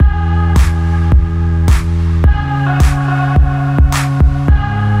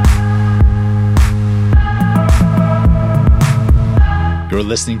You're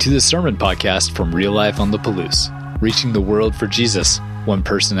listening to the Sermon Podcast from Real Life on the Palouse, reaching the world for Jesus, one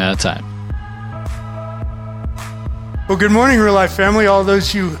person at a time. Well, good morning, Real Life family. All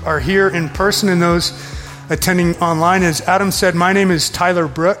those you are here in person and those attending online. As Adam said, my name is Tyler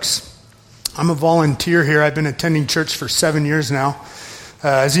Brooks. I'm a volunteer here. I've been attending church for 7 years now.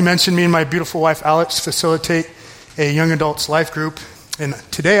 As he mentioned, me and my beautiful wife, Alex, facilitate a young adults life group. And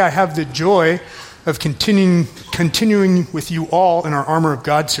today I have the joy of continuing with you all in our Armor of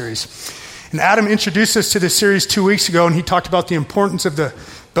God series. And Adam introduced us to this series 2 weeks ago, and he talked about the importance of the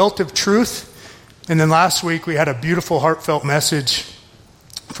belt of truth. And then last week we had a beautiful, heartfelt message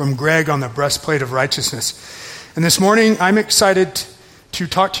from Greg on the breastplate of righteousness. And this morning I'm excited to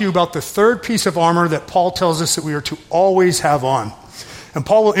talk to you about the third piece of armor that Paul tells us that we are to always have on. And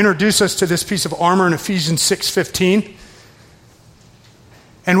Paul will introduce us to this piece of armor in Ephesians 6:15.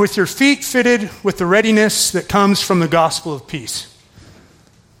 And with your feet fitted with the readiness that comes from the gospel of peace.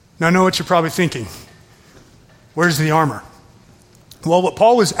 Now I know what you're probably thinking. Where's the armor? Well, what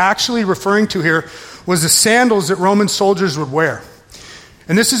Paul was actually referring to here was the sandals that Roman soldiers would wear.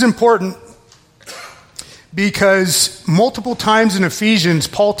 And this is important because multiple times in Ephesians,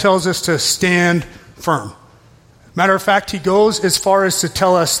 Paul tells us to stand firm. Matter of fact, he goes as far as to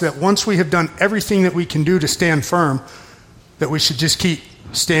tell us that once we have done everything that we can do to stand firm, that we should just keep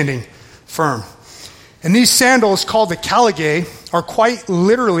standing firm. And these sandals, called the caligae, are quite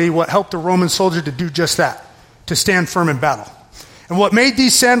literally what helped a Roman soldier to do just that, to stand firm in battle. And what made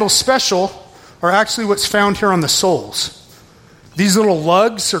these sandals special are actually what's found here on the soles. These little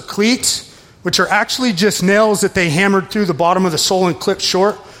lugs or cleats, which are actually just nails that they hammered through the bottom of the sole and clipped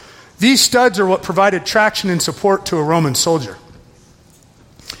short. These studs are what provided traction and support to a Roman soldier.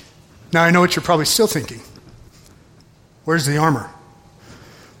 Now I know what you're probably still thinking. Where's the armor?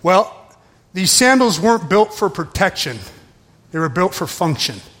 Well, these sandals weren't built for protection. They were built for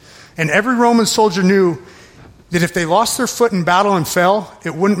function. And every Roman soldier knew that if they lost their foot in battle and fell,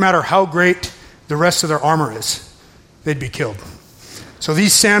 it wouldn't matter how great the rest of their armor is. They'd be killed. So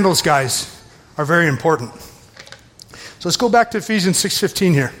these sandals, guys, are very important. So let's go back to Ephesians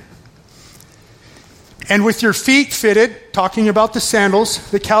 6:15 here. And with your feet fitted, talking about the sandals,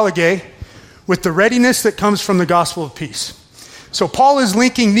 the caligae, with the readiness that comes from the gospel of peace. So Paul is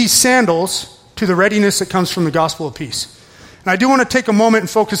linking these sandals to the readiness that comes from the gospel of peace. And I do want to take a moment and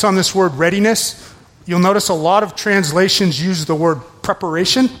focus on this word readiness. You'll notice a lot of translations use the word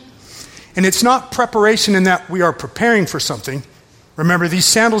preparation. And it's not preparation in that we are preparing for something. Remember, these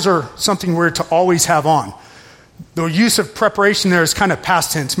sandals are something we're to always have on. The use of preparation there is kind of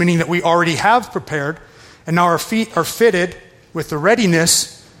past tense, meaning that we already have prepared, and now our feet are fitted with the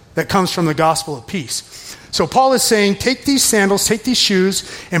readiness that comes from the gospel of peace. So Paul is saying, take these sandals, take these shoes,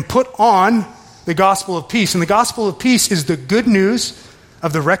 and put on the gospel of peace. And the gospel of peace is the good news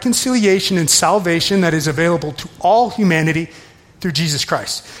of the reconciliation and salvation that is available to all humanity through Jesus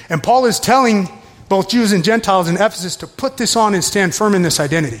Christ. And Paul is telling both Jews and Gentiles in Ephesus to put this on and stand firm in this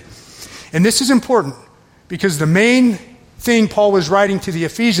identity. And this is important because the main thing Paul was writing to the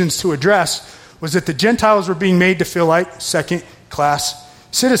Ephesians to address was that the Gentiles were being made to feel like second-class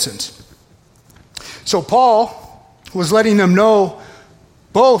citizens. So Paul was letting them know,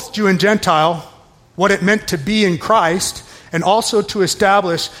 both Jew and Gentile, what it meant to be in Christ, and also to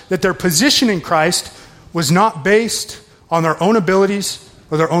establish that their position in Christ was not based on their own abilities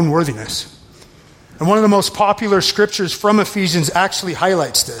or their own worthiness. And one of the most popular scriptures from Ephesians actually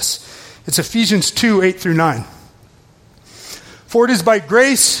highlights this. It's Ephesians 2:8-9. For it is by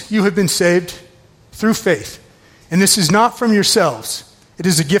grace you have been saved through faith. And this is not from yourselves. It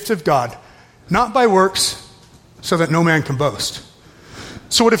is a gift of God, not by works, so that no man can boast.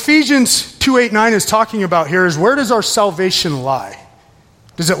 So what Ephesians 2:8-9 is talking about here is, where does our salvation lie?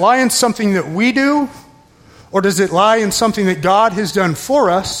 Does it lie in something that we do? Or does it lie in something that God has done for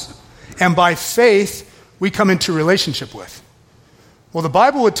us, and by faith we come into relationship with? Well, the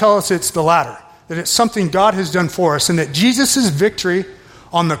Bible would tell us it's the latter, that it's something God has done for us, and that Jesus' victory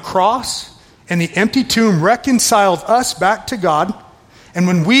on the cross and the empty tomb reconciled us back to God. And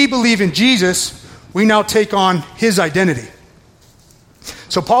when we believe in Jesus, we now take on his identity.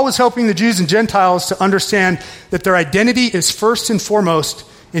 So Paul was helping the Jews and Gentiles to understand that their identity is first and foremost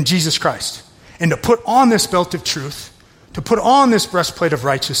in Jesus Christ. And to put on this belt of truth, to put on this breastplate of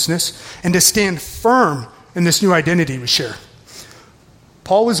righteousness, and to stand firm in this new identity we share.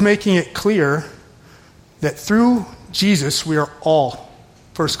 Paul was making it clear that through Jesus we are all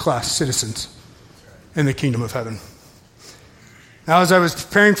first-class citizens in the kingdom of heaven. Now, as I was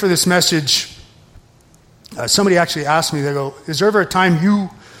preparing for this message, somebody actually asked me, they go, is there ever a time you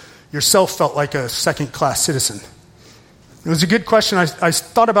yourself felt like a second-class citizen? It was a good question. I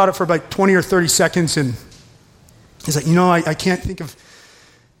thought about it for about 20 or 30 seconds, and he's like, I can't think of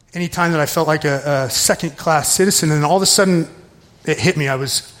any time that I felt like a second-class citizen. And all of a sudden, it hit me. I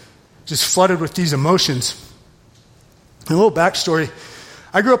was just flooded with these emotions. And a little backstory.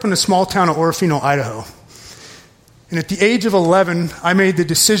 I grew up in a small town of Orofino, Idaho. And at the age of 11, I made the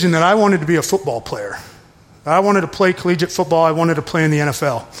decision that I wanted to be a football player. I wanted to play collegiate football. I wanted to play in the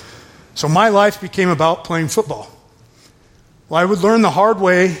NFL. So my life became about playing football. Well, I would learn the hard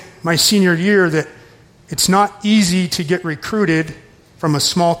way my senior year that it's not easy to get recruited from a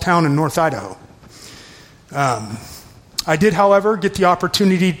small town in North Idaho. I did, however, get the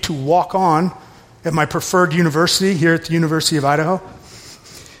opportunity to walk on at my preferred university here at the University of Idaho.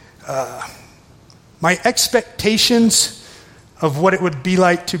 My expectations of what it would be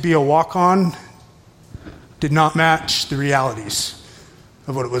like to be a walk-on did not match the realities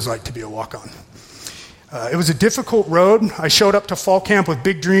of what it was like to be a walk-on. It was a difficult road. I showed up to fall camp with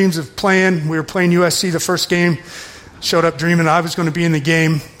big dreams of playing. We were playing USC the first game. Showed up dreaming I was going to be in the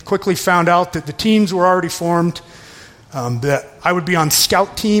game. Quickly found out that the teams were already formed, that I would be on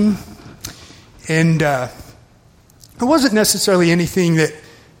scout team. And it wasn't necessarily anything that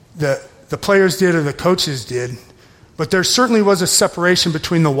the players did or the coaches did, but there certainly was a separation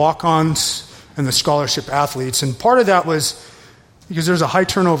between the walk-ons and the scholarship athletes. And part of that was because there's a high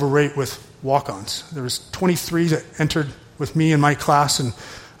turnover rate with walk-ons. There was 23 that entered with me in my class, and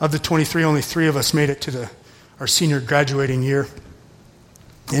of the 23, only 3 of us made it to our senior graduating year.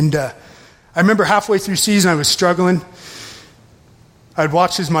 And I remember halfway through season, I was struggling. I'd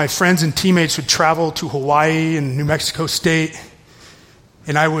watch as my friends and teammates would travel to Hawaii and New Mexico State,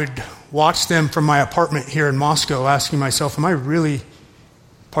 and I would watch them from my apartment here in Moscow, asking myself, am I really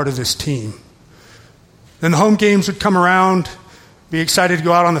part of this team? Then the home games would come around, be excited to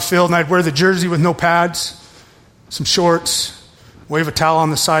go out on the field, and I'd wear the jersey with no pads, some shorts, wave a towel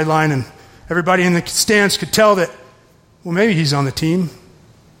on the sideline, and everybody in the stands could tell that, well, maybe he's on the team.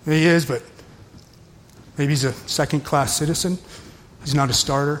 Maybe he is, but maybe he's a second-class citizen. He's not a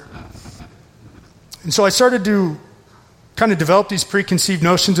starter. And so I started to kind of develop these preconceived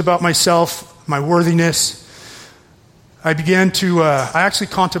notions about myself, my worthiness. I actually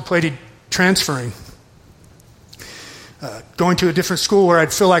contemplated transferring, going to a different school where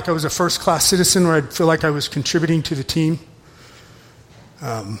I'd feel like I was a first-class citizen, where I'd feel like I was contributing to the team.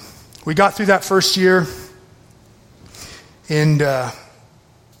 We got through that first year, and I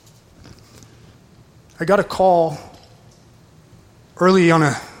got a call early on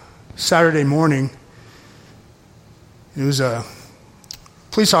a Saturday morning. It was a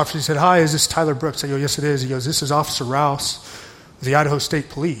police officer. He said, "Hi, is this Tyler Brooks?" I go, "Yes, it is." He goes, "This is Officer Rouse of the Idaho State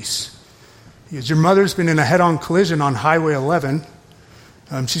Police." He goes, "Your mother's been in a head-on collision on Highway 11.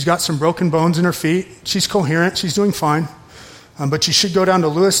 She's got some broken bones in her feet. She's coherent. She's doing fine. But you should go down to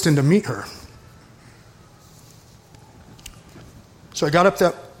Lewiston to meet her." So I got up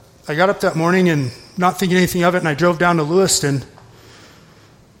that morning and not thinking anything of it, and I drove down to Lewiston.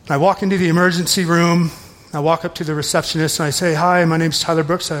 I walk into the emergency room. I walk up to the receptionist and I say, "Hi, my name's Tyler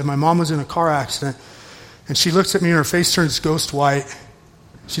Brooks. My mom was in a car accident." And she looks at me and her face turns ghost white.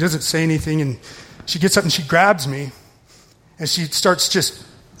 She doesn't say anything, and she gets up and she grabs me, and she starts just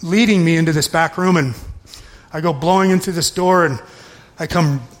leading me into this back room, and I go blowing in through this door, and I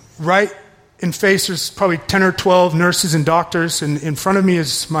come right in face. There's probably 10 or 12 nurses and doctors, and in front of me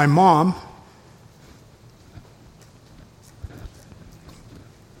is my mom.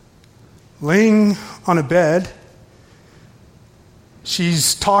 Laying on a bed.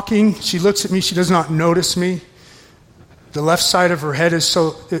 She's talking. She looks at me. She does not notice me. The left side of her head it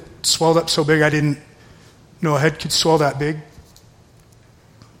swelled up so big I didn't know a head could swell that big.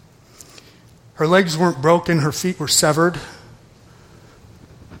 Her legs weren't broken. Her feet were severed.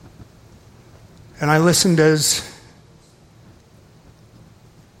 And I listened as...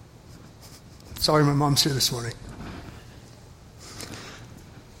 Sorry, my mom's here this morning.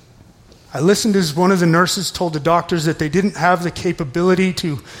 I listened as one of the nurses told the doctors that they didn't have the capability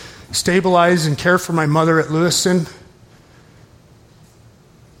to stabilize and care for my mother at Lewiston.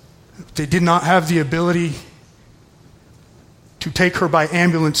 They did not have the ability to take her by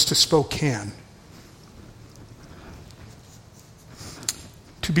ambulance to Spokane.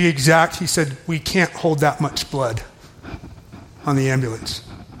 To be exact, he said, "We can't hold that much blood on the ambulance."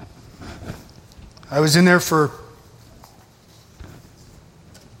 I was in there for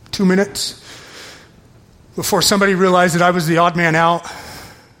 2 minutes before somebody realized that I was the odd man out,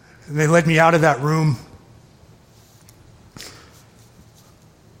 and they led me out of that room.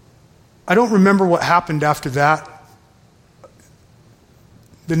 I don't remember what happened after that.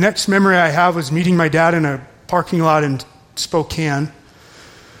 The next memory I have was meeting my dad in a parking lot in Spokane,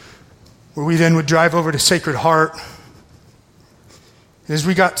 where we then would drive over to Sacred Heart. As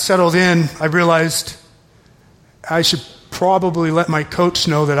we got settled in, I realized I should probably let my coach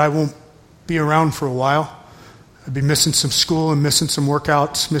know that I won't be around for a while. I'd be missing some school and missing some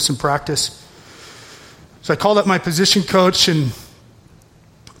workouts, missing practice. So I called up my position coach and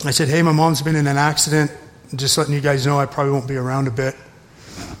I said, hey, my mom's been in an accident. Just letting you guys know I probably won't be around a bit.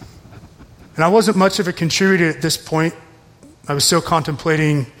 And I wasn't much of a contributor at this point. I was still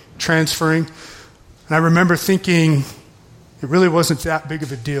contemplating transferring. And I remember thinking it really wasn't that big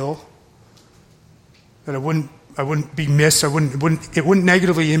of a deal, that I wouldn't be missed. It wouldn't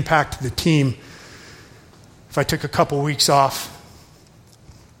negatively impact the team if I took a couple weeks off.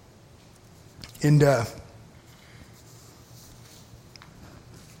 And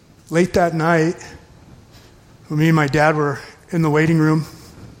late that night, when me and my dad were in the waiting room,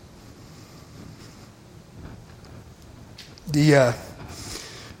 the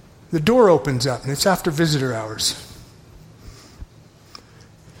door opens up, and it's after visitor hours.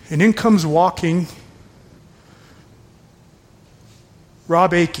 And in comes walking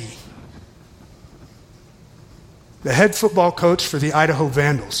Rob Akey, the head football coach for the Idaho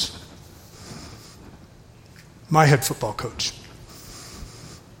Vandals. My head football coach.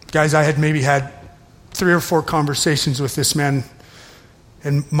 Guys, I had maybe had 3 or 4 conversations with this man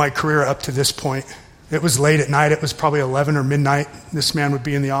in my career up to this point. It was late at night. It was probably 11 or midnight. This man would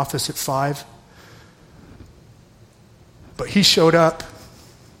be in the office at 5. But he showed up.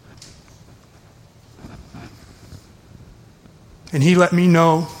 And he let me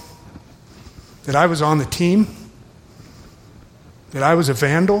know that I was on the team, that I was a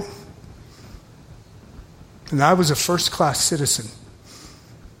Vandal, and I was a first-class citizen.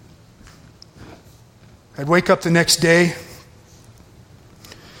 I'd wake up the next day.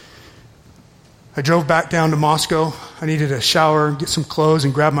 I drove back down to Moscow. I needed a shower and get some clothes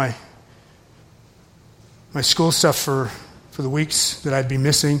and grab my school stuff for the weeks that I'd be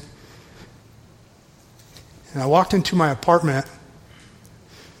missing. And I walked into my apartment,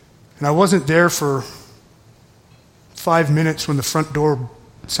 and I wasn't there for 5 minutes when the front door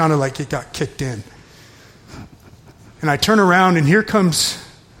sounded like it got kicked in. And I turn around, and here comes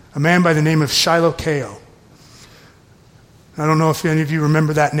a man by the name of Shiloh Kao. I don't know if any of you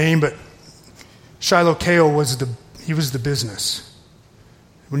remember that name, but Shiloh Kao was the business.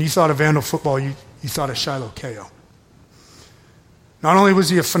 When you thought of Vandal football, you thought of Shiloh Kao. Not only was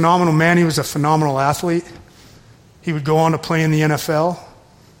he a phenomenal man, he was a phenomenal athlete. He would go on to play in the NFL,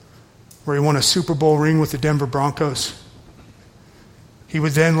 where he won a Super Bowl ring with the Denver Broncos. He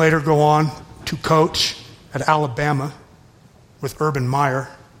would then later go on to coach at Alabama with Urban Meyer,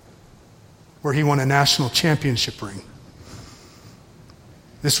 where he won a national championship ring.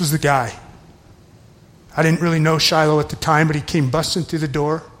 This was the guy. I didn't really know Shiloh at the time, but he came busting through the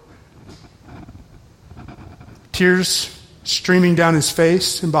door, tears streaming down his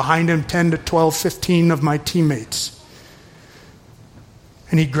face, and behind him 10 to 12, 15 of my teammates.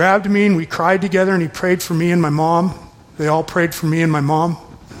 And he grabbed me, and we cried together, and he prayed for me and my mom. They all prayed for me and my mom.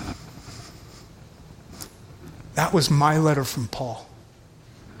 That was my letter from Paul.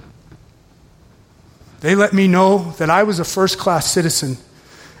 They let me know that I was a first-class citizen,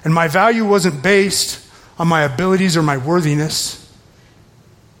 and my value wasn't based on my abilities or my worthiness.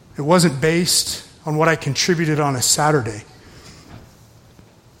 It wasn't based on what I contributed on a Saturday.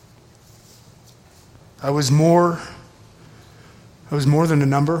 I was more than a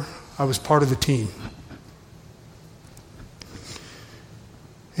number. I was part of the team.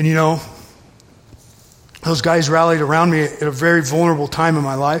 And you know, those guys rallied around me at a very vulnerable time in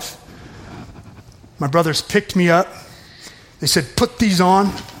my life. My brothers picked me up. They said, put these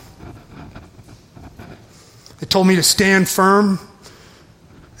on. They told me to stand firm.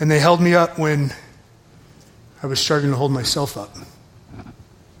 And they held me up when I was struggling to hold myself up.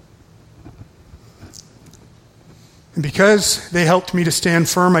 And because they helped me to stand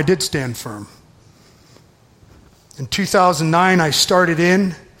firm, I did stand firm. In 2009, I started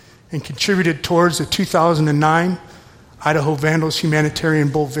in and contributed towards the 2009 Idaho Vandals Humanitarian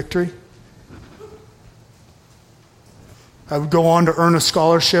Bowl victory. I would go on to earn a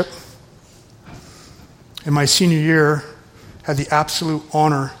scholarship. In my senior year, had the absolute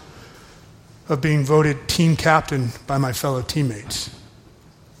honor of being voted team captain by my fellow teammates.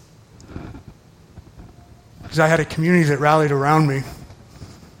 Because I had a community that rallied around me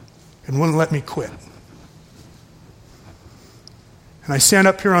and wouldn't let me quit. And I stand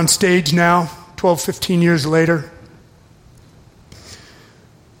up here on stage now, 12, 15 years later.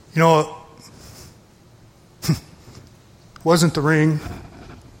 You know, wasn't the ring,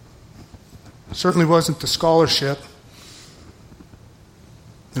 certainly wasn't the scholarship,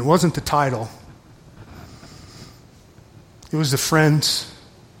 It wasn't the title. It was the friends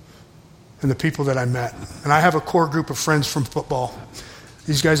and the people that I met. And I have a core group of friends from football.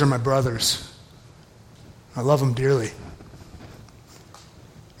 These guys are my brothers. I love them dearly.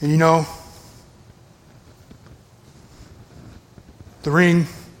 And you know, the ring,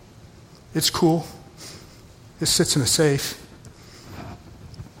 it's cool. It sits in a safe.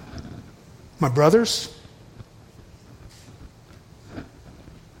 My brothers,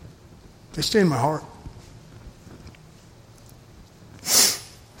 they stay in my heart.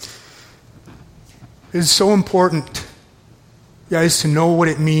 It is so important, guys, to know what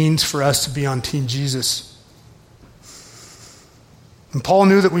it means for us to be on Team Jesus. And Paul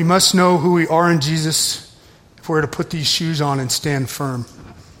knew that we must know who we are in Jesus if we're to put these shoes on and stand firm.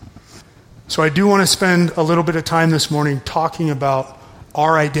 So I do want to spend a little bit of time this morning talking about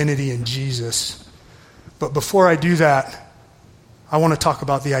our identity in Jesus. But before I do that, I want to talk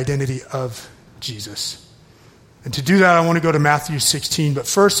about the identity of Jesus. And to do that, I want to go to Matthew 16. But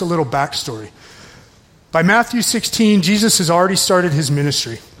first, a little backstory. By Matthew 16, Jesus has already started his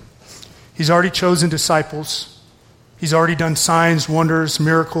ministry. He's already chosen disciples. He's already done signs, wonders,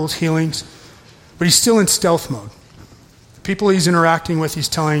 miracles, healings. But he's still in stealth mode. The people he's interacting with, he's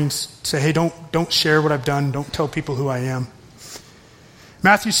say, hey, don't share what I've done. Don't tell people who I am.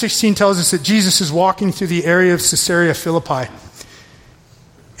 Matthew 16 tells us that Jesus is walking through the area of Caesarea Philippi.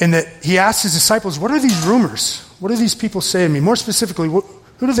 And that he asks his disciples, what are these rumors? What do these people say of me? More specifically, who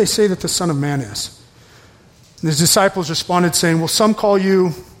do they say that the Son of Man is? And his disciples responded saying, well, some call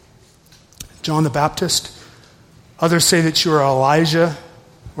you John the Baptist. Others say that you are Elijah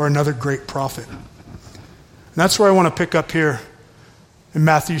or another great prophet. And that's where I want to pick up here in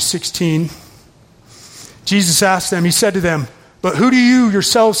Matthew 16. Jesus asked them, he said to them, but who do you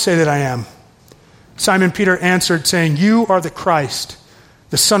yourselves say that I am? Simon Peter answered, saying, you are the Christ,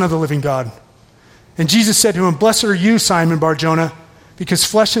 the Son of the living God. And Jesus said to him, blessed are you, Simon Bar-Jonah, because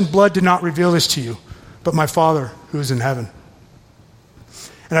flesh and blood did not reveal this to you, but my Father who is in heaven.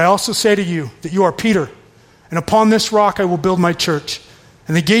 And I also say to you that you are Peter, and upon this rock I will build my church,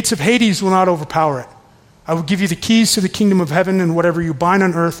 and the gates of Hades will not overpower it. I will give you the keys to the kingdom of heaven, and whatever you bind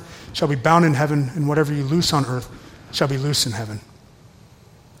on earth shall be bound in heaven, and whatever you loose on earth shall be loose in heaven.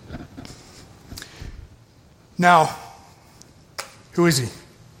 Now, who is he?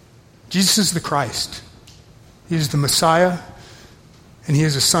 Jesus is the Christ. He is the Messiah, and he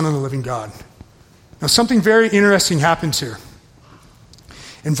is the Son of the living God. Now, something very interesting happens here.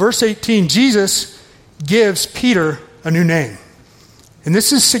 In verse 18, Jesus gives Peter a new name. And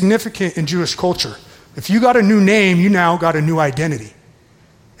this is significant in Jewish culture. If you got a new name, you now got a new identity.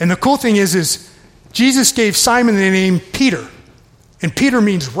 And the cool thing is Jesus gave Simon the name Peter. And Peter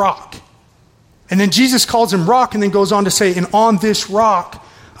means rock. And then Jesus calls him rock and then goes on to say, and on this rock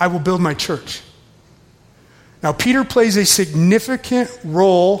I will build my church. Now, Peter plays a significant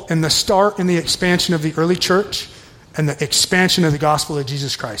role in the start and the expansion of the early church and the expansion of the gospel of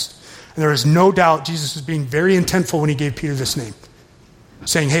Jesus Christ. And there is no doubt Jesus was being very intentful when he gave Peter this name.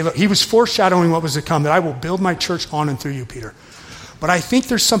 Saying, hey, look, he was foreshadowing what was to come, that I will build my church on and through you, Peter. But I think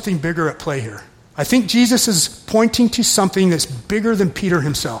there's something bigger at play here. I think Jesus is pointing to something that's bigger than Peter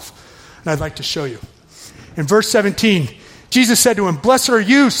himself. And I'd like to show you. In verse 17, Jesus said to him, blessed are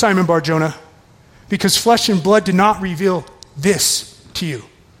you, Simon Bar-Jonah, because flesh and blood did not reveal this to you.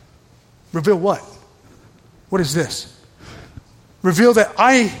 Reveal what? What is this? Reveal that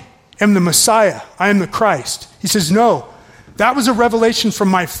I am the Messiah. I am the Christ. He says, no, that was a revelation from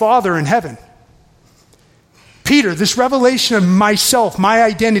my Father in heaven. Peter, this revelation of myself, my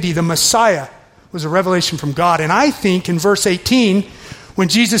identity, the Messiah, was a revelation from God. And I think in verse 18, when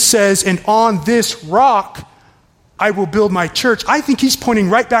Jesus says, and on this rock I will build my church, I think he's pointing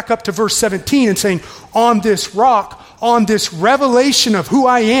right back up to verse 17 and saying, on this rock, on this revelation of who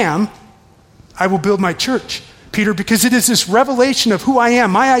I am, I will build my church, Peter, because it is this revelation of who I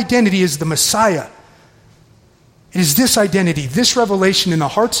am. My identity is the Messiah. It is this identity, this revelation in the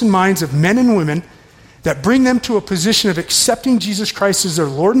hearts and minds of men and women that bring them to a position of accepting Jesus Christ as their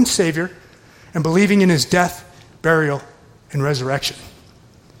Lord and Savior and believing in his death, burial, and resurrection.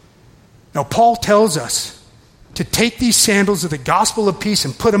 Now, Paul tells us to take these sandals of the gospel of peace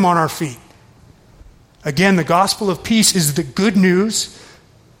and put them on our feet. Again, the gospel of peace is the good news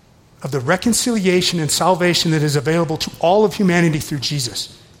of the reconciliation and salvation that is available to all of humanity through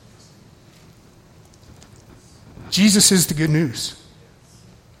Jesus. Jesus is the good news.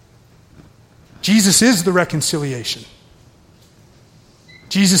 Jesus is the reconciliation.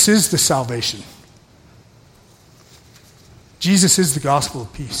 Jesus is the salvation. Jesus is the gospel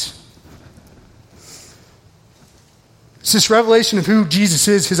of peace. It's this revelation of who Jesus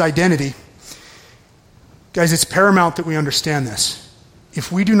is, his identity. Guys, it's paramount that we understand this.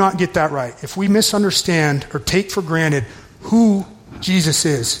 If we do not get that right, if we misunderstand or take for granted who Jesus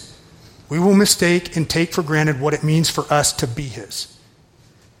is, we will mistake and take for granted what it means for us to be his.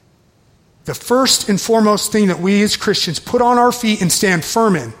 The first and foremost thing that we as Christians put on our feet and stand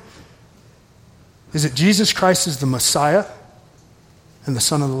firm in is that Jesus Christ is the Messiah and the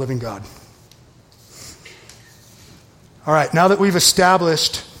Son of the living God. All right, now that we've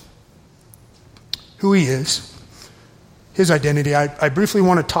established who he is, his identity, I briefly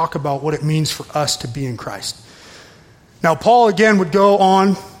want to talk about what it means for us to be in Christ. Now, Paul again would go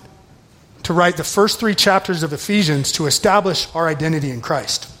on to write the first 3 chapters of Ephesians to establish our identity in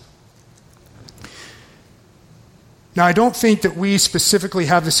Christ. Now, I don't think that we specifically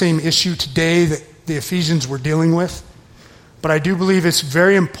have the same issue today that the Ephesians were dealing with, but I do believe it's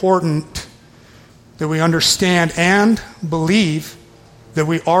very important that we understand and believe that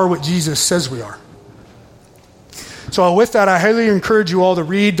we are what Jesus says we are. So with that, I highly encourage you all to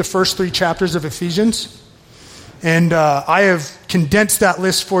read the first 3 chapters of Ephesians. And I have condensed that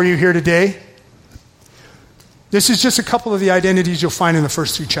list for you here today. This is just a couple of the identities you'll find in the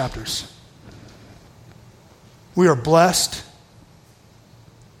first 3 chapters. We are blessed,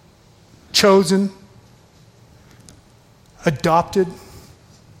 chosen, adopted,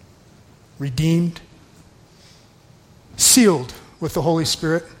 redeemed, sealed with the Holy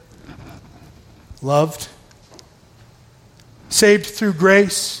Spirit, loved, saved through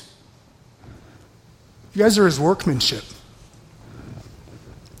grace. You guys are his workmanship.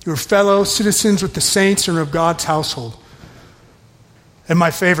 You are fellow citizens with the saints and of God's household. And my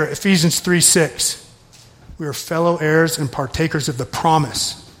favorite, Ephesians 3:6. We are fellow heirs and partakers of the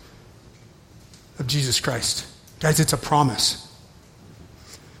promise of Jesus Christ. Guys, it's a promise.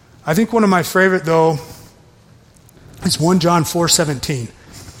 I think one of my favorite, though, is 1 John 4:17.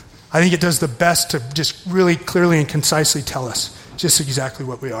 I think it does the best to just really clearly and concisely tell us just exactly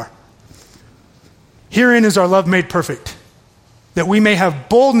what we are. Herein is our love made perfect, that we may have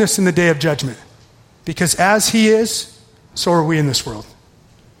boldness in the day of judgment, because as he is, so are we in this world.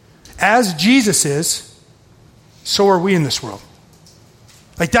 As Jesus is, so are we in this world.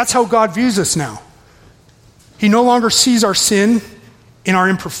 Like, that's how God views us now. He no longer sees our sin in our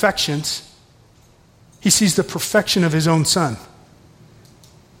imperfections. He sees the perfection of his own Son.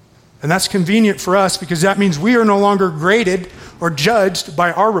 And that's convenient for us because that means we are no longer graded or judged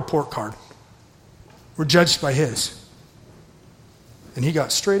by our report card. We're judged by his. And he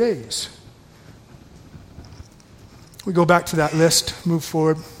got straight A's. We go back to that list, move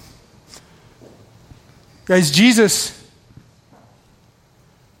forward. Guys, Jesus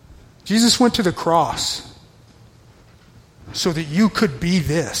went to the cross so that you could be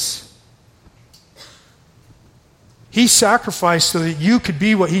this. He sacrificed so that you could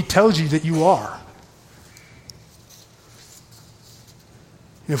be what he tells you that you are.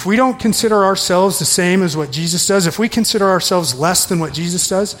 If we don't consider ourselves the same as what Jesus does, if we consider ourselves less than what Jesus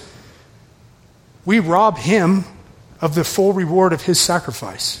does, we rob him of the full reward of his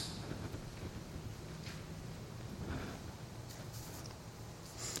sacrifice.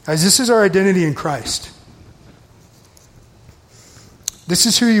 Guys, this is our identity in Christ. This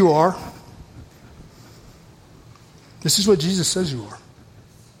is who you are. This is what Jesus says you are.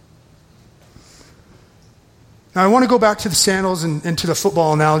 Now, I want to go back to the sandals and to the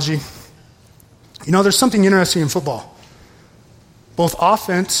football analogy. You know, there's something interesting in football. Both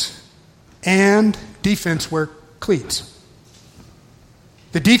offense and defense wear cleats.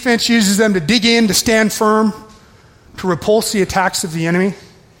 The defense uses them to dig in, to stand firm, to repulse the attacks of the enemy.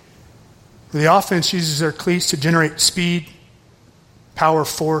 The offense uses their cleats to generate speed, power,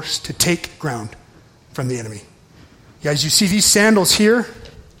 force, to take ground from the enemy. Guys, you see these sandals here?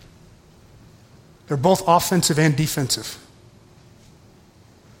 They're both offensive and defensive.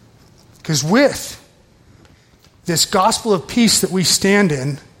 Because with this gospel of peace that we stand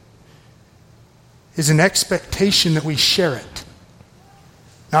in is an expectation that we share it.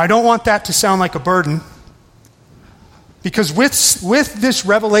 Now, I don't want that to sound like a burden, because with this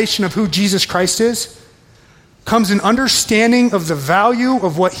revelation of who Jesus Christ is comes an understanding of the value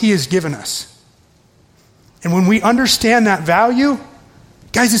of what he has given us. And when we understand that value,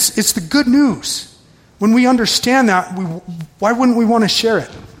 guys, it's the good news. When we understand that, why wouldn't we want to share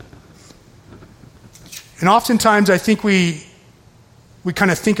it? And oftentimes I think we kind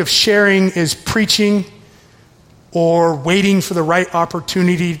of think of sharing as preaching or waiting for the right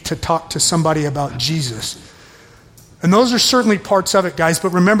opportunity to talk to somebody about Jesus. And those are certainly parts of it, guys.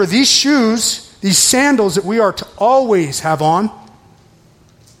 But remember, these shoes, these sandals that we are to always have on,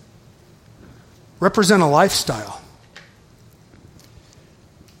 represent a lifestyle.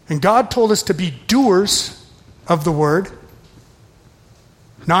 And God told us to be doers of the word,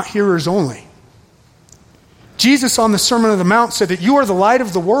 not hearers only. Jesus on the Sermon on the Mount said that you are the light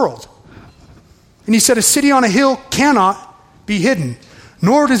of the world. And he said a city on a hill cannot be hidden,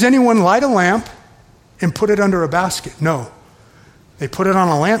 nor does anyone light a lamp and put it under a basket. No, they put it on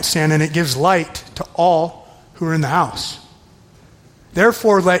a lampstand and it gives light to all who are in the house.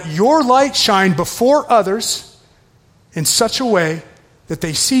 Therefore, let your light shine before others in such a way that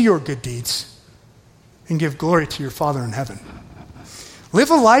they see your good deeds and give glory to your Father in heaven. Live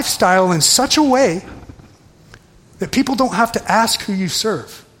a lifestyle in such a way that people don't have to ask who you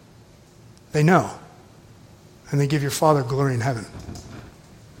serve. They know. And they give your Father glory in heaven.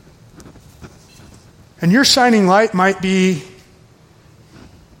 And your shining light might be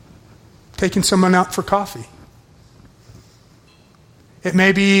taking someone out for coffee. It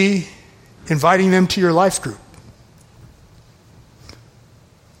may be inviting them to your life group.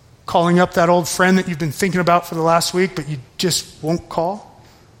 Calling up that old friend that you've been thinking about for the last week, but you just won't call.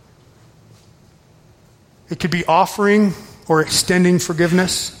 It could be offering or extending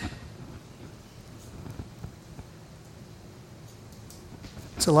forgiveness.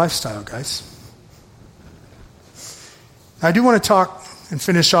 It's a lifestyle, guys. I do want to talk and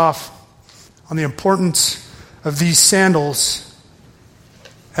finish off on the importance of these sandals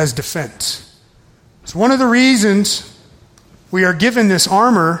as defense. So one of the reasons we are given this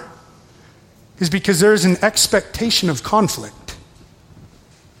armor is because there is an expectation of conflict.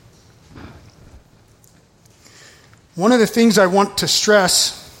 One of the things I want to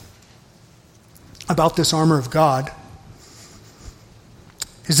stress about this armor of God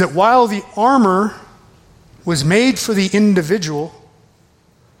is that while the armor was made for the individual,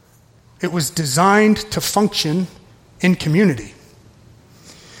 it was designed to function in community.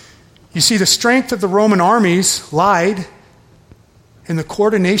 You see, the strength of the Roman armies lied in the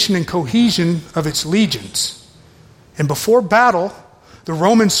coordination and cohesion of its legions. And before battle, the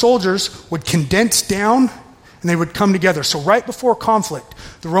Roman soldiers would condense down and they would come together. So right before conflict,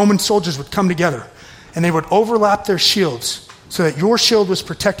 the Roman soldiers would come together and they would overlap their shields so that your shield was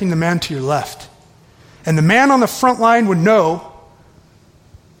protecting the man to your left. And the man on the front line would know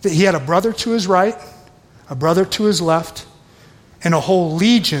that he had a brother to his right, a brother to his left, and a whole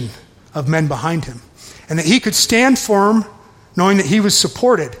legion of men behind him. And that he could stand firm knowing that he was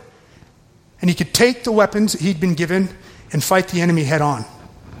supported. And he could take the weapons that he'd been given and fight the enemy head on.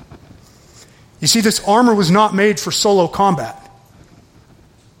 You see, this armor was not made for solo combat.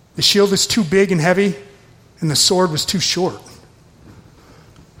 The shield is too big and heavy, and the sword was too short.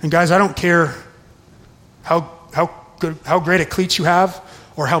 And guys, I don't care how great a cleats you have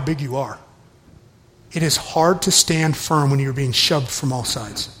or how big you are. It is hard to stand firm when you're being shoved from all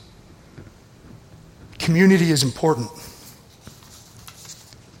sides. Community is important.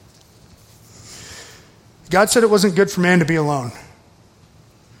 God said it wasn't good for man to be alone.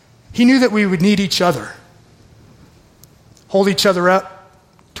 He knew that we would need each other. Hold each other up,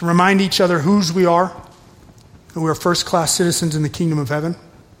 to remind each other whose we are, that we are first-class citizens in the kingdom of heaven.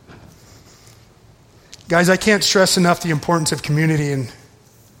 Guys, I can't stress enough the importance of community, and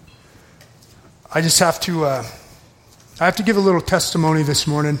I just have to give a little testimony this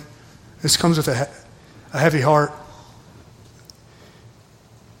morning. This comes with a heavy heart.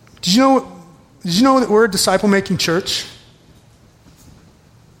 Did you know that we're a disciple-making church?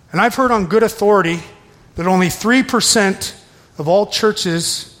 And I've heard on good authority that only 3% of all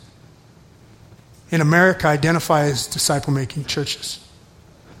churches in America identify as disciple-making churches.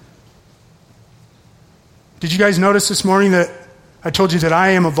 Did you guys notice this morning that I told you that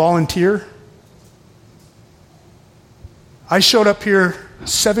I am a volunteer? I showed up here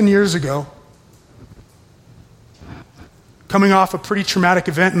 7 years ago, coming off a pretty traumatic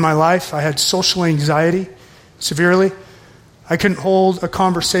event in my life. I had social anxiety severely. I couldn't hold a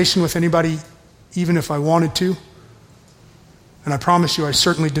conversation with anybody even if I wanted to. And I promise you, I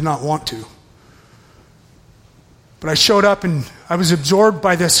certainly did not want to. But I showed up and I was absorbed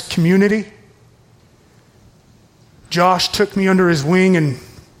by this community. Josh took me under his wing and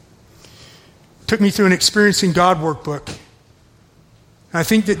took me through an Experiencing God workbook. And I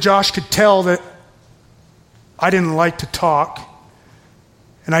think that Josh could tell that I didn't like to talk.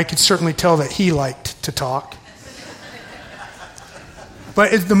 And I could certainly tell that he liked to talk.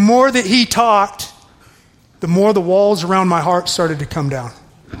 But the more that he talked, the more the walls around my heart started to come down.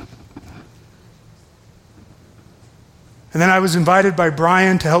 And then I was invited by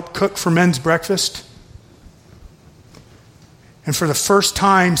Brian to help cook for men's breakfast. And for the first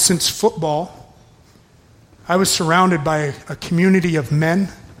time since football, I was surrounded by a community of men,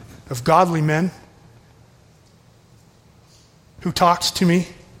 of godly men, who talked to me,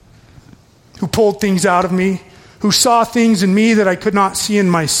 who pulled things out of me, who saw things in me that I could not see in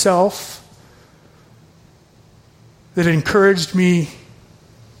myself, that encouraged me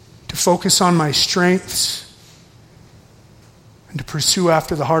to focus on my strengths and to pursue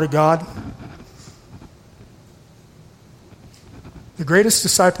after the heart of God. The greatest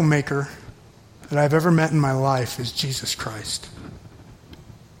disciple maker that I've ever met in my life is Jesus Christ.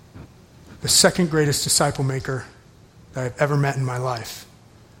 The second greatest disciple maker that I've ever met in my life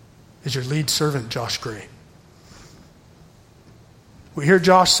is your lead servant, Josh Gray. We hear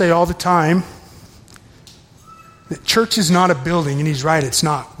Josh say all the time that church is not a building, and he's right, it's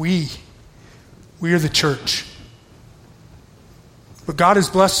not. We are the church. But God has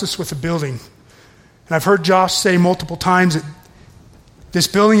blessed us with a building. And I've heard Josh say multiple times that this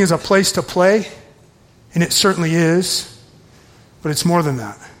building is a place to play, and it certainly is, but it's more than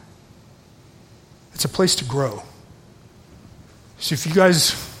that. It's a place to grow. So if you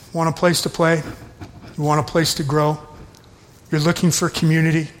guys want a place to play, you want a place to grow, you're looking for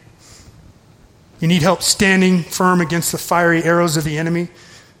community, you need help standing firm against the fiery arrows of the enemy,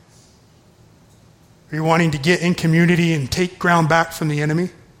 or you're wanting to get in community and take ground back from the enemy,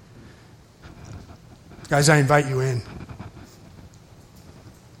 guys, I invite you in.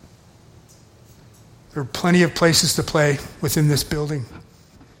 There are plenty of places to play within this building.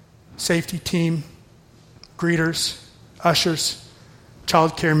 Safety team, greeters, ushers,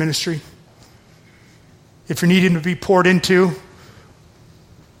 child care ministry. If you're needing to be poured into,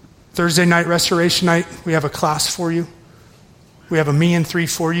 Thursday night, restoration night, we have a class for you. We have a Me and 3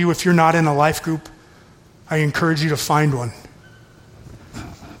 for you. If you're not in a life group, I encourage you to find one.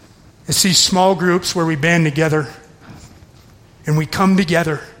 It's these small groups where we band together and we come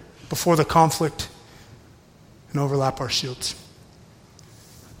together before the conflict and overlap our shields.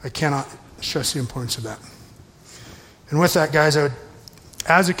 I cannot stress the importance of that. And with that, guys,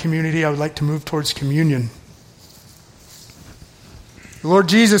 as a community, I would like to move towards communion. The Lord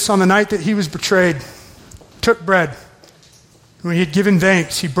Jesus, on the night that he was betrayed, took bread. When he had given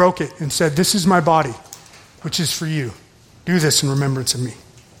thanks, he broke it and said, "This is my body, which is for you. Do this in remembrance of me."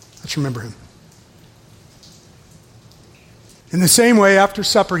 Let's remember him. In the same way, after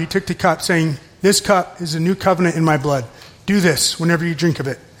supper, he took the cup, saying, "This cup is a new covenant in my blood. Do this whenever you drink of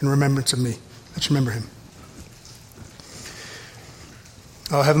it in remembrance of me." Let's remember him.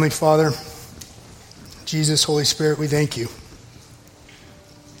 Oh, Heavenly Father, Jesus, Holy Spirit, we thank you.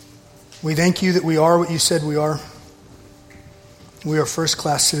 We thank you that we are what you said we are. We are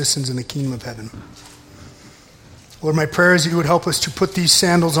first-class citizens in the kingdom of heaven. Lord, my prayer is that you would help us to put these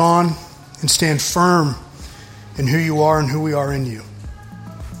sandals on and stand firm in who you are and who we are in you.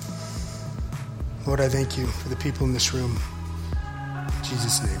 Lord, I thank you for the people in this room. In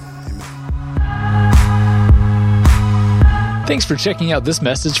Jesus' name, amen. Thanks for checking out this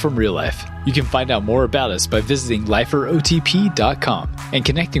message from Real Life. You can find out more about us by visiting liferotp.com and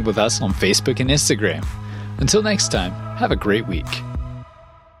connecting with us on Facebook and Instagram. Until next time, have a great week.